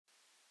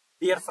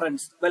Dear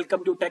friends,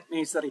 welcome to Tech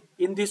Nursery.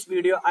 In this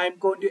video, I am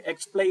going to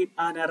explain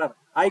an error.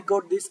 I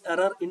got this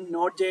error in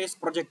Node.js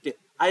project.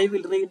 I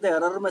will read the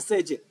error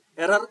message.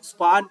 Error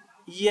span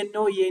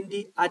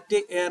ENOENT at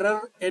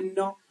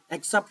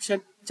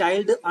errornoException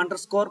child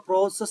underscore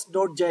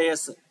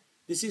process.js.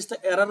 This is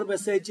the error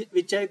message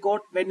which I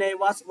got when I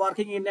was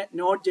working in a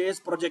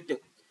Node.js project.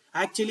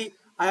 Actually,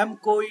 I am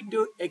going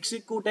to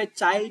execute a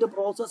child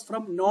process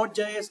from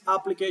Node.js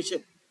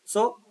application.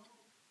 So,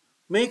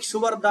 make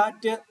sure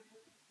that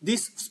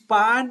this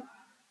span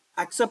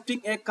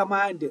accepting a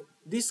command.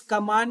 This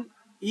command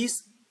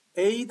is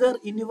either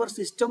in your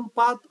system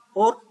path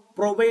or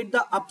provide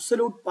the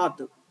absolute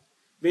path.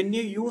 When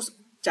you use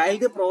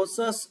child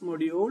process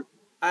module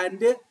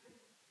and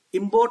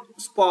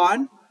import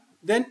span,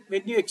 then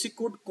when you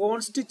execute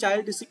const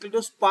child is equal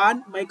to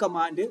span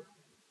mycommand.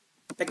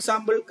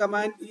 Example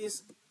command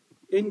is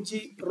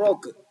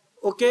ngrok.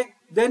 Okay,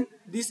 then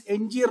this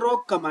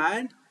ngrok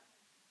command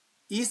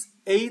is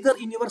either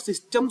in your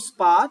system's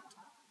path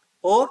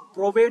or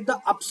provide the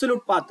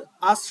absolute path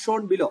as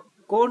shown below.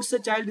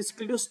 Const child is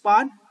equal to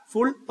span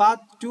full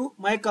path to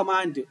my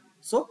command.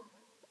 So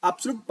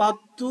absolute path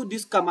to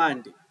this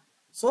command.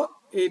 So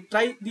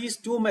try these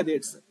two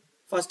methods.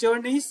 First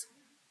one is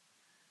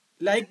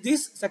like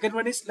this. Second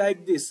one is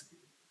like this.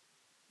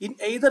 In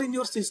either in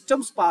your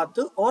system's path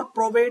or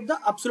provide the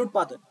absolute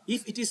path.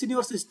 If it is in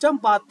your system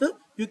path,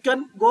 you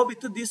can go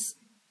with this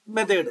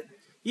method.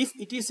 If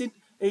it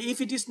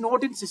is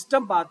not in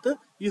system path,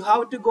 you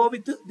have to go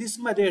with this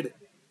method.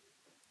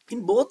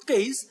 In both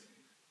cases,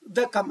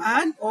 the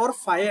command or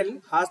file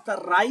has the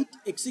right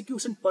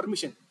execution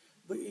permission.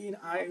 In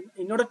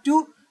order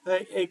to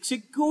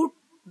execute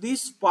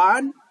this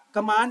span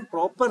command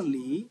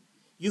properly,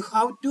 you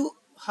have to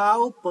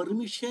have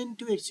permission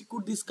to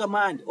execute this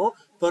command or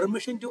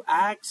permission to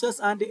access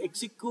and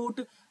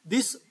execute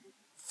this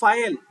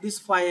file.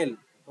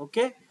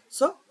 Okay,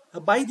 so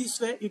by this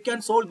way you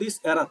can solve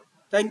this error.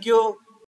 Thank you.